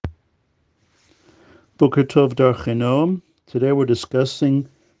Boker Tov Darchenom. Today we're discussing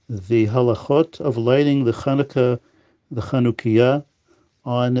the halachot of lighting the Hanukkah, the Chanukiah,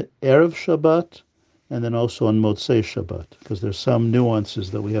 on Erev Shabbat and then also on Motzei Shabbat, because there's some nuances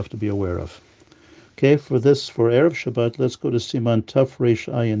that we have to be aware of. Okay, for Erev Shabbat, let's go to Siman Taf Reish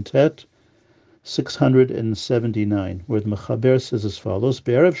Ayin Tet, 679, where the Mechaber says as follows: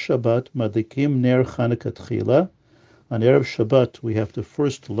 Be'erev Shabbat madlikim ner Chanukah tchila. On Erev Shabbat, we have to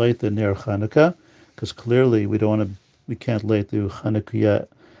first light the ner Chanukah, because clearly we can't light the Chanukiah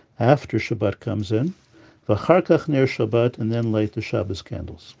after Shabbat comes in. V'achar kach ner Shabbat, and then light the Shabbos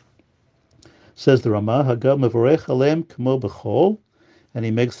candles. Says the Ramah, Hagav mevorech aleim k'mo b'chol, and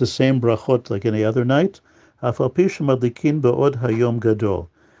he makes the same brachot like any other night. Afal pi shemadlikin ba'od hayom gadol.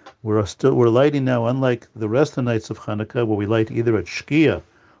 We're lighting now, unlike the rest of the nights of Hanukkah, where we light either at Shkia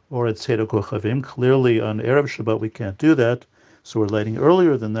or at Seder Kochavim. Clearly, on Erev Shabbat, we can't do that, so we're lighting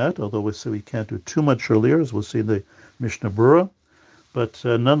earlier than that, although we say we can't do too much earlier, as we'll see in the Mishnah Berurah. But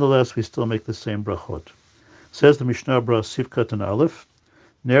nonetheless, we still make the same brachot. Says the Mishnah Berurah, Sivkat and Aleph,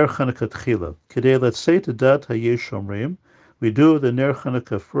 Ner Chanukah Tchila. Kedei, let's say to dat hayesh omrim, we do the Ner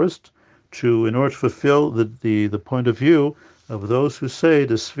Chanukah first, in order to fulfill the point of view of those who say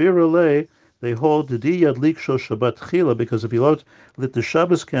the Sfira Lei, they hold the Di Yadlik Shel Shabbat Chila, because if you lit the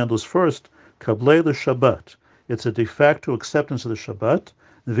Shabbos candles first, Kablei the Shabbat, it's a de facto acceptance of the Shabbat,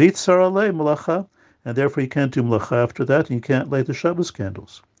 Vitzar Lei Malacha, and therefore you can't do Malacha after that, and you can't light the Shabbos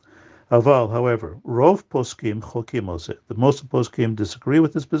candles. Aval, however, Rov Poskim Chokim Ozeh, the most of Poskim disagree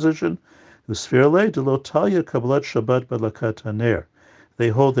with this position. The Sfira Lei de Lo Talya Kabbalat Shabbat Balakat Haner. They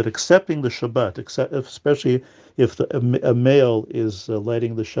hold that accepting the Shabbat, especially if a male is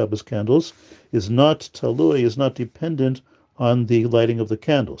lighting the Shabbos candles, is not dependent on the lighting of the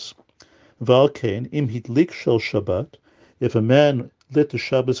candles. Valkein im hitlik shel Shabbat, if a man lit the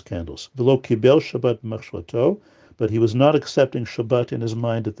Shabbos candles, v'lo kibel Shabbat machshvato, but he was not accepting Shabbat in his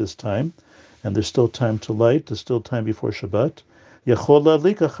mind at this time, and there's still time to light, there's still time before Shabbat, yachol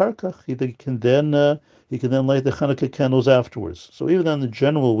ladlik achar kach, he can then light the Chanukah candles afterwards. So even on the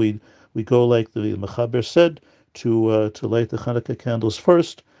general, we go like the Mechaber said, to light the Chanukah candles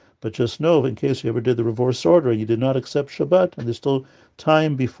first, but just know, in case you ever did the reverse order and you did not accept Shabbat, and there's still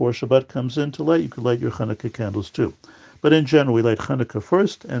time before Shabbat comes in to light, you could light your Chanukah candles too. But in general, we light Chanukah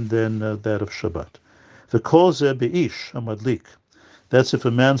first, and then that of Shabbat. The kol zeh beish hamadlik. That's if a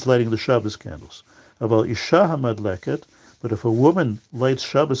man's lighting the Shabbos candles. Aval isha hamadleket, but if a woman lights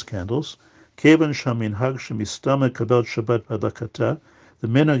Shabbos candles, kevan shamin hag shemistama kabel Shabbat badakata, the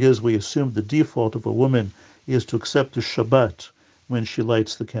minhag is we assume the default of a woman is to accept the Shabbat when she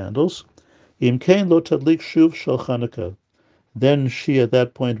lights the candles. Im kein lo tadlik shuv shel Chanukah. Then she, at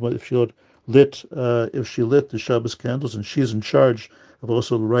that point, if she lit the Shabbos candles, and she's in charge of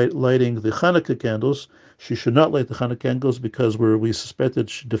also lighting the Chanukah candles, she should not light the Chanukah candles, because we suspect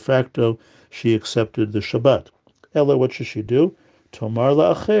that de facto she accepted the Shabbat. Ella, what should she do? Tomar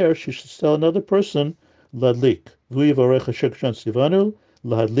la'acher, she should tell another person, ladlik. V'u yivarech Hashem sivanu,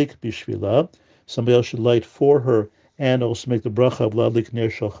 lahadlik bishvila. Somebody else should light for her and also make the bracha of ladlik ner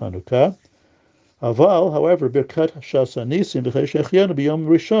shel Chanukah. Aval, however, birkat shas anisim b'chei shechianu b'yom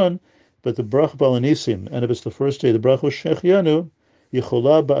rishon, but the bracha b'alanisim, and if it's the first day, the bracha of shechianu,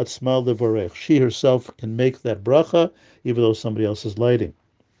 yichola ba'atzma levarech. She herself can make that bracha, even though somebody else is lighting.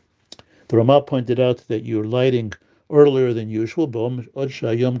 The Ramah pointed out that you're lighting earlier than usual. B'om od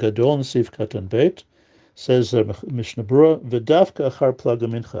shayom gadol nesif katan beit, says Mishnah Berurah, v'davka achar plag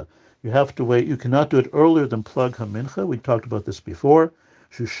hamincha. You have to wait. You cannot do it earlier than plag hamincha. We talked about this before.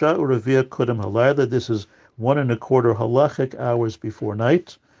 Shusha uravia kodem halayla. This is 1.25 halachic hours before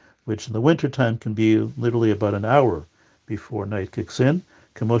night, which in the wintertime can be literally about an hour before night kicks in.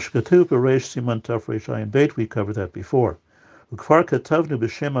 Kamosh katuv b'reish siman taf reish ayin beit. We covered that before. Ukfar katavnu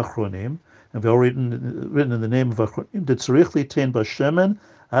b'shem achronim, and we already written in the name of achronim. Detzarich litein b'shemen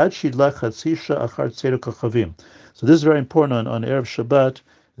ad shidlach chatzisha achar tzeder kochavim. So this is very important on Erev Shabbat,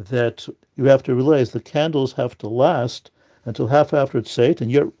 that you have to realize the candles have to last until half after it's set,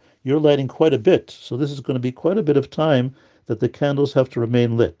 and you're lighting quite a bit. So this is going to be quite a bit of time that the candles have to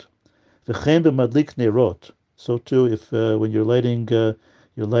remain lit. V'chein b'madlik nerot. So too, if when you're lighting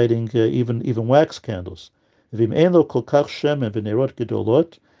even wax candles. V'im ein lo kol kach shemen v'nerot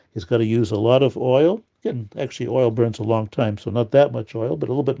gedolot. He's got to use a lot of oil. Again, actually, oil burns a long time, so not that much oil, but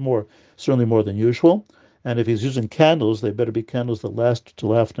a little bit more, certainly more than usual. And if he's using candles, they better be candles that last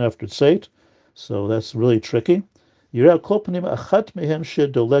till after it's set. So that's really tricky. What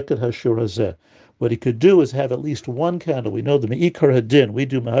he could do is have at least one candle. We know the Me'ikar Hadin, we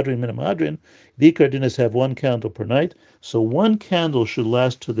do Mahadrin Min Mahadrin. The Ikar Hadin is have one candle per night. So one candle should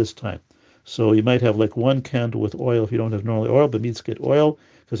last to this time. So you might have like one candle with oil if you don't have normally oil, but it needs to get oil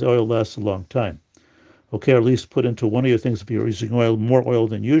because oil lasts a long time. Okay, or at least put into one of your things if you're using oil, more oil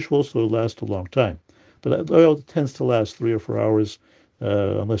than usual, so it'll last a long time. But oil tends to last 3 or 4 hours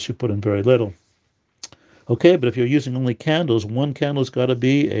unless you put in very little. Okay, but if you're using only candles, one candle's got to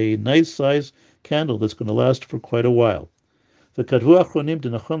be a nice size candle that's going to last for quite a while. The Achronim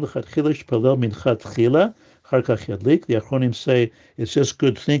say it's just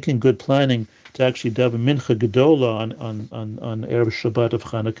good thinking, good planning to actually daven mincha gedola on Erev Shabbat of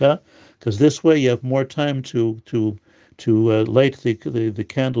Hanukkah, because this way you have more time to light the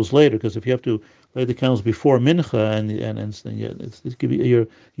candles later. Because if you have to light the candles before mincha,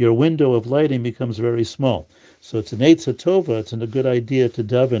 your window of lighting becomes very small. So it's an eitzah tova. It's a good idea to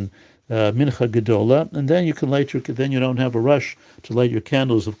daven mincha gedola, and then you can light your. Then you don't have a rush to light your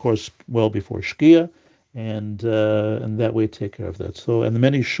candles, of course, well before shkia, and that way take care of that. So, and the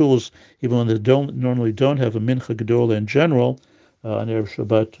many shuls, even when they normally don't have a mincha gedola in general, on Erev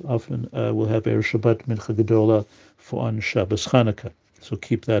Shabbat, often will have Erev Shabbat mincha gedola for on Shabbos Chanukah. So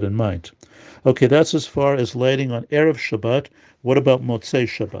keep that in mind. Okay, that's as far as lighting on Erev Shabbat. What about Motzei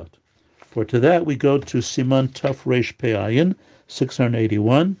Shabbat? For to that we go to Siman Taf Reish Pei Ayin,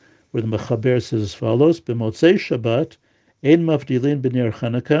 681, where the Mechaber says as follows: B'Motzei Shabbat, Ein Mavdilin b'Ner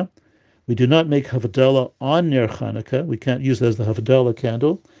Chanukah. We do not make Havdalah on Ner Chanukah. We can't use it as the Havdalah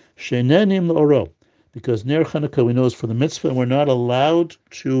candle. Shenenim l'oro, because Ner Chanukah we know is for the mitzvah, and we're not allowed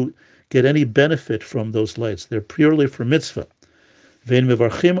to get any benefit from those lights. They're purely for mitzvah. Vein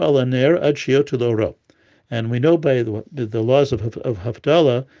mevarchim ala ner ad sheyotu l'oro. And we know by the laws of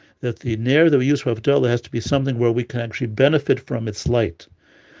Havdalah that the ner that we use for Havdalah has to be something where we can actually benefit from its light.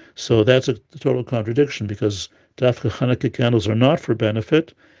 So that's a total contradiction, because Dafka Hanukkah candles are not for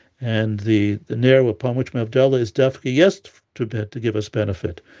benefit, and the ner upon which Havdalah is Dafka, yes, to give us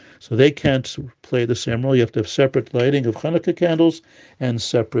benefit. So they can't play the same role. You have to have separate lighting of Hanukkah candles and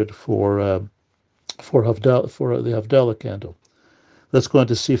separate for the Havdalah candle. Let's go on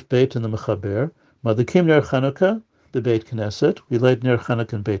to Sif Beit in the Mechaber. Madakim Ner Chanukah, the Beit Knesset. We light Ner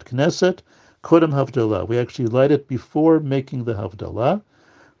Chanukah in Beit Knesset. Kodem Havdalah. We actually light it before making the Havdalah.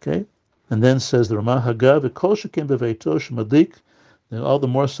 Okay, and then says the Ramah Hagav, Kol Shekem Beveito Shemadik, and all the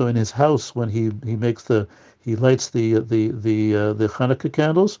more so in his house when he lights the Hanukkah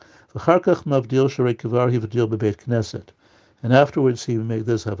candles. V'charkach Mavdil Sharei Kivar Hivdil Bebeit Knesset, and afterwards he made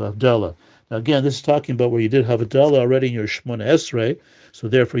this Havdalah. Now again, this is talking about where you did Havdalah already in your Shmona Esrei, so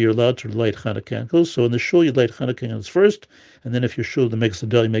therefore you're allowed to light Hanukkah candles. So in the shul you light Hanukkah candles first, and then if your shul that makes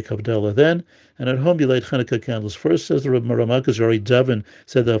Havdalah, you make Havdalah then. And at home you light Hanukkah candles first, says the Ramah, because you already daven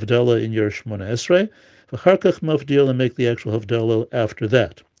said the Havdalah in your Shmona Esrei. V'charkach Mavdil, and make the actual Havdalah after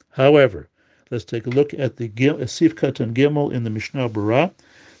that. However, let's take a look at the Sif Katan Gimel in the Mishnah Berurah,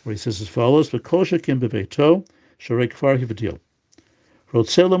 where he says as follows: V'kol shekim beveito sharei kfar hivdil.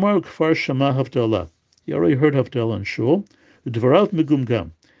 Rotzeh lamar kfar shama Havdalah. He already heard Havdalah in shul. Udvarav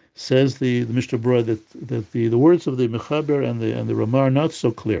megumgam, says the Mishnah Berurah that the words of the Mechaber and the Ramah are not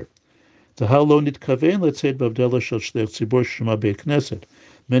so clear. Tahal lo nitkaven, let's say Havdalah shel shlech tzibor shema beit knesset.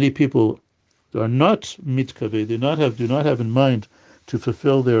 Many people are not mitkave, do not have in mind to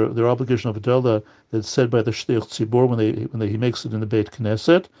fulfill their obligation of Havdalah that's said by the Shtech Tzibor when he makes it in the Beit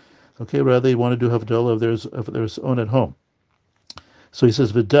Knesset. Okay, rather they want to do Havdalah of their own at home. So he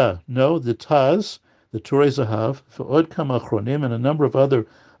says, V'da, no, the Taz, the Turei Zahav, V'od kam Achronim, and a number of other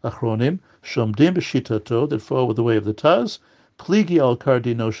Achronim, Shomdim b'shitato, that follow with the way of the Taz, Pligi al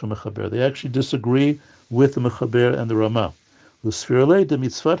Kardino shel Mechaber. They actually disagree with the Mechaber and the Ramah. L'sfirlei de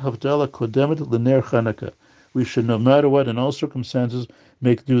mitzvat Havdalah kodemet l'ner Chanukah. We should, no matter what, in all circumstances,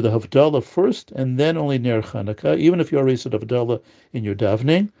 do the Havdalah first and then only Ner Chanukah, even if you already said Havdalah in your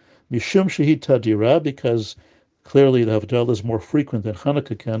davening. Mishum shehi tadira, because clearly the Havdalah is more frequent than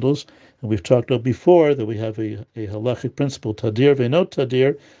Hanukkah candles, and we've talked about before that we have a halachic principle, tadir ve'not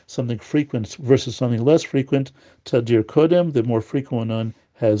tadir, something frequent versus something less frequent. Tadir kodem, the more frequent one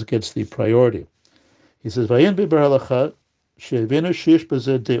gets the priority. He says, Vayin be'ber halacha she'evenu sheish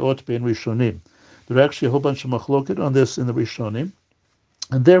b'zeh de'ot bein rishonim. There are actually a whole bunch of machloket on this in the Rishonim,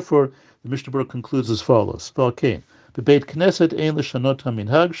 and therefore the Mishnah Berurah concludes as follows: Valkein, bebeit Knesset ein l'shanot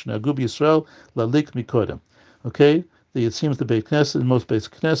haminhag sh'nagub Yisrael lalik mikodem. Okay, it seems the Beit Knesset, in most Beit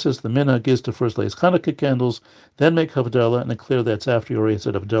Knesset, the minhag is to first light Hanukkah candles, then make Havdalah, and clear that's after you already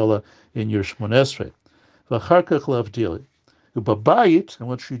said Havdalah in your Shmona Esrei. V'charkach lavdili. Ubabayit, and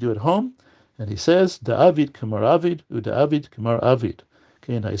what should you do at home? And he says, Da'avid kamar avid, u'da'avid kamar avid.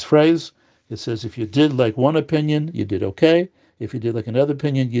 Okay, nice phrase. It says if you did like one opinion, you did okay. If you did like another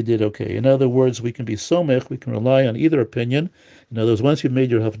opinion, you did okay. In other words, we can be somech, we can rely on either opinion. In other words, once you've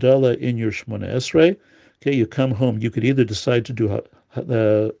made your Havdalah in your Shemona Esrei, okay, you come home, you could either decide to do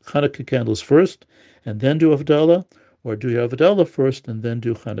the Hanukkah candles first and then do Havdalah, or do your Havdalah first and then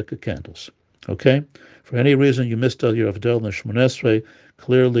do Hanukkah candles. Okay? For any reason you missed out your Havdalah and Shemona Esrei,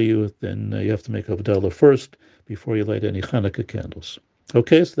 clearly you have to make Havdalah first before you light any Hanukkah candles.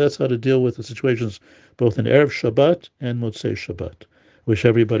 Okay, so that's how to deal with the situations both in Erev Shabbat and Motzei Shabbat. Wish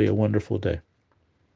everybody a wonderful day.